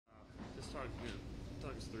talk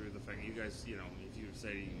us through the fact that you guys, if you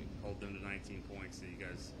say you hold them to 19 points, that you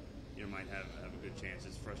guys, might have a good chance.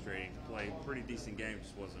 It's frustrating to play a pretty decent game,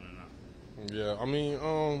 just wasn't enough. Yeah, I mean,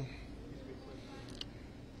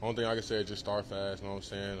 only thing I can say is just start fast. You know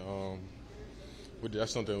what I'm saying?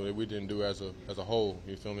 That's something that we didn't do as a whole.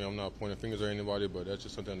 You feel me? I'm not pointing fingers at anybody, but that's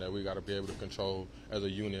just something that we got to be able to control as a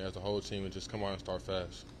unit, as a whole team, and just come out and start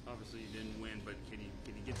fast. Obviously, you didn't win, but can you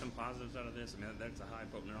get some positives out of this? I mean, that's a high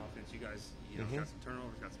potent offense. You guys, got some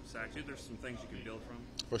turnovers, got some sacks. There's some things you can build from.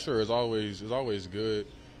 For sure, it's always good.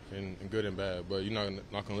 And good and bad, but you're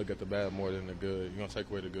not gonna look at the bad more than the good. You're gonna take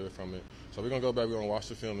away the good from it. So we're gonna go back. We're gonna watch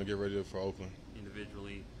the film and get ready for Oakland.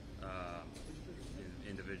 Individually,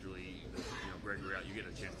 Gregory out. You get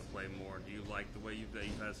a chance to play more. Do you like the way you've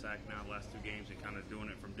had a sack now the last 2 games and kind of doing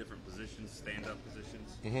it from different positions, stand-up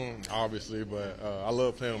positions? Obviously, but I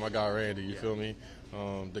love playing with my guy Randy. You feel me?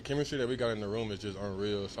 The chemistry that we got in the room is just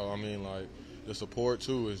unreal. So I mean, like the support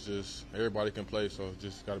too is just everybody can play. So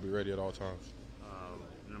just got to be ready at all times.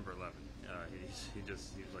 Number 11.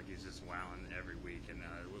 He's just wowing every week. And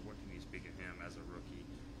what can you speak of him as a rookie,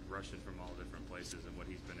 rushing from all different places and what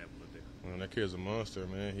he's been able to do? Man, that kid's a monster,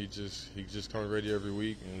 man. He just comes ready every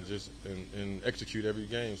week and execute every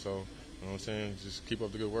game. So, you know what I'm saying? Just keep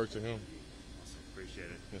up the good work to him. Awesome. Appreciate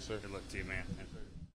it. Yes, sir. Good luck to you, man.